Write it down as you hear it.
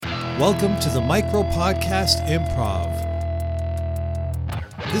Welcome to the micro podcast Improv.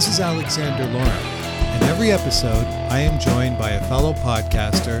 This is Alexander Lauren, and every episode I am joined by a fellow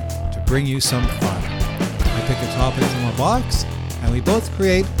podcaster to bring you some fun. I pick a topic from a box, and we both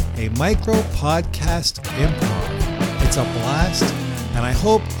create a micro podcast improv. It's a blast, and I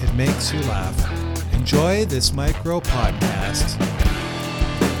hope it makes you laugh. Enjoy this micro podcast.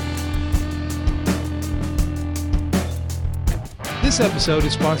 This episode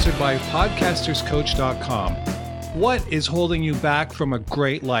is sponsored by podcasterscoach.com. What is holding you back from a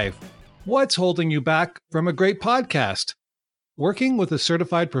great life? What's holding you back from a great podcast? Working with a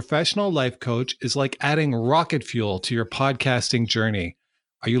certified professional life coach is like adding rocket fuel to your podcasting journey.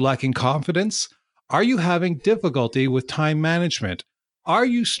 Are you lacking confidence? Are you having difficulty with time management? Are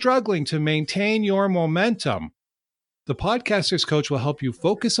you struggling to maintain your momentum? The Podcaster's Coach will help you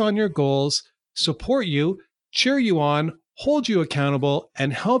focus on your goals, support you, cheer you on, hold you accountable,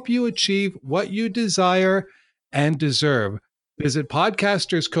 and help you achieve what you desire and deserve. Visit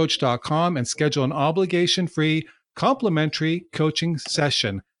podcasterscoach.com and schedule an obligation-free, complimentary coaching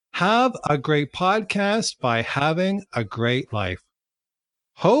session. Have a great podcast by having a great life.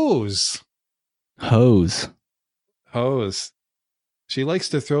 Hose. She likes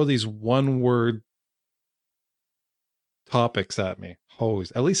to throw these one-word topics at me.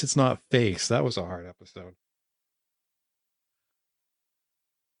 Hose. At least it's not face. That was a hard episode.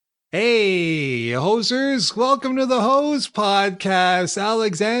 Hey, hosers, welcome to the Hose Podcast.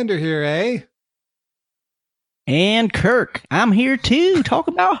 Alexander here, eh? And Kirk, I'm here too. Talk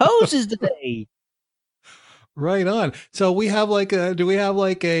about hoses today. Right on. So we have do we have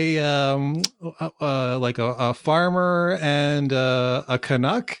a farmer and a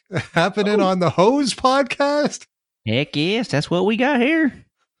Canuck happening on the Hose Podcast? Heck yes, that's what we got here.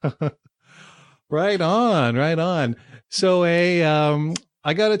 Right on. So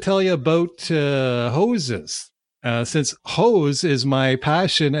I got to tell you about hoses. Since hose is my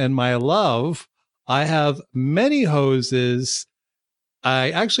passion and my love, I have many hoses.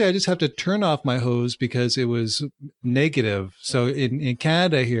 I just have to turn off my hose because it was negative. So in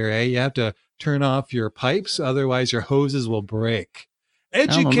Canada here, you have to turn off your pipes. Otherwise, your hoses will break.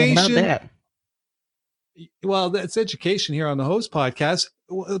 Education. I don't know about that. Well, that's education here on the Hose Podcast.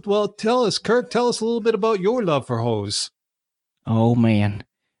 Well, tell us, Kirk, tell us a little bit about your love for hose. Oh, man.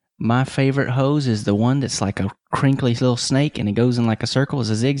 My favorite hose is the one that's like a crinkly little snake and it goes in like a circle.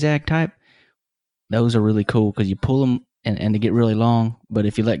 It's a zigzag type. Those are really cool because you pull them and they get really long. But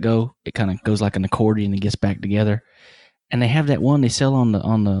if you let go, it kind of goes like an accordion and gets back together. And they have that one they sell on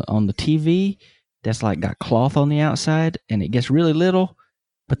the TV that's like got cloth on the outside and it gets really little.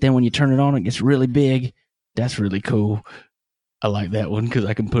 But then when you turn it on, it gets really big. That's really cool. I like that one because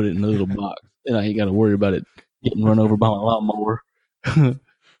I can put it in a little box and I ain't got to worry about it getting run over by my lawnmower.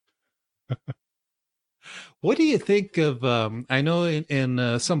 What do you think of, I know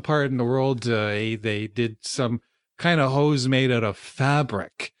in some part in the world, they did some kind of hose made out of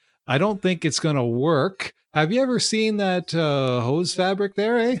fabric. I don't think it's going to work. Have you ever seen that hose fabric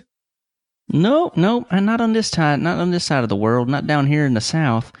there, eh? No, and not on this side of the world, not down here in the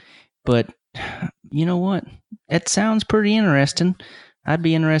South. But you know what? It sounds pretty interesting. I'd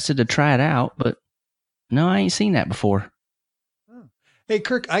be interested to try it out, but no, I ain't seen that before. Hey,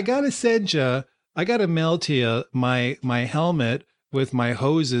 Kirk, I got to mail to you my helmet with my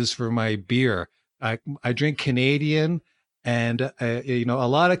hoses for my beer. I drink Canadian and, a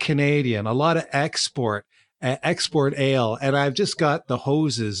lot of Canadian, a lot of export ale. And I've just got the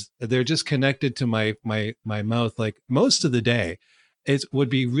hoses. They're just connected to my mouth like most of the day. It would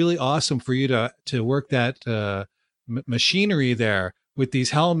be really awesome for you to work that machinery there with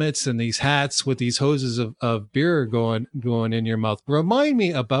these helmets and these hats with these hoses of beer going in your mouth. Remind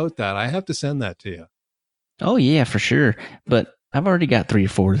me about that. I have to send that to you. Oh yeah, for sure. But I've already got 3 or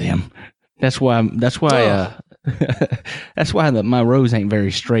 4 of them. That's why my rows ain't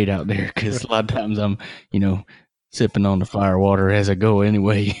very straight out there. Cause a lot of times I'm, sipping on the fire water as I go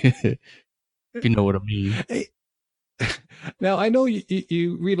anyway. If you know what I mean. Hey. Now, I know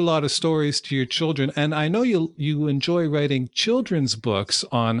you read a lot of stories to your children, and I know you enjoy writing children's books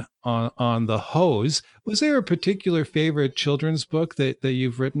on the hose. Was there a particular favorite children's book that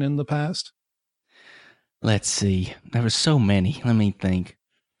you've written in the past? Let's see. There were so many. Let me think.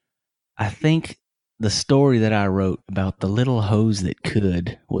 I think the story that I wrote about the little hose that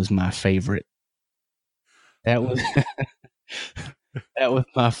could was my favorite. That was that was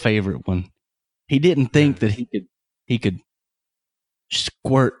my favorite one. He didn't think that he could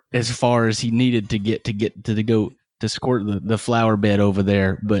squirt as far as he needed to get to squirt the flower bed over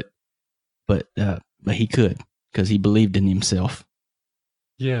there, but he could because he believed in himself.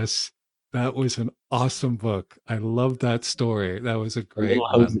 Yes, that was an awesome book. I love that story. That was a A little great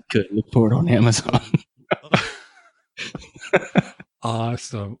hose one. that could look for it on Amazon.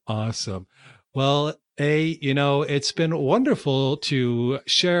 Awesome. Awesome. Well, it's been wonderful to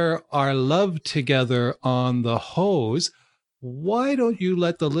share our love together on the hose. Why don't you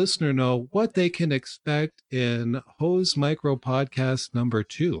let the listener know what they can expect in Hose Micro Podcast number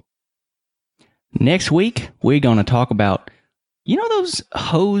 2? Next week, we're going to talk about, those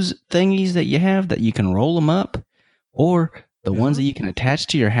hose thingies that you have that you can roll them up, or the ones Yeah. that you can attach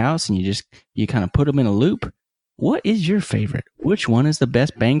to your house and you kind of put them in a loop. What is your favorite? Which one is the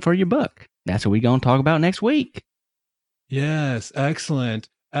best bang for your buck? That's what we're going to talk about next week. Yes, excellent.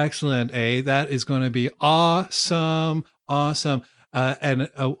 Excellent. That is going to be awesome. Awesome. And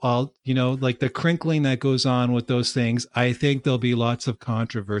I'll, like the crinkling that goes on with those things, I think there'll be lots of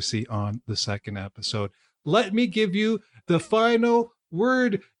controversy on the second episode. Let me give you the final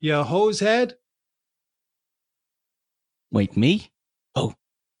word, you hosehead. Wait, me? Oh,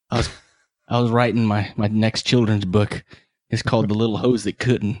 I was writing my next children's book. It's called The Little Hose That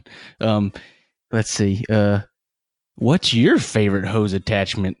Couldn't. Let's see. What's your favorite hose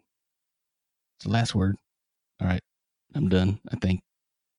attachment? It's the last word. All right. I'm done, I think.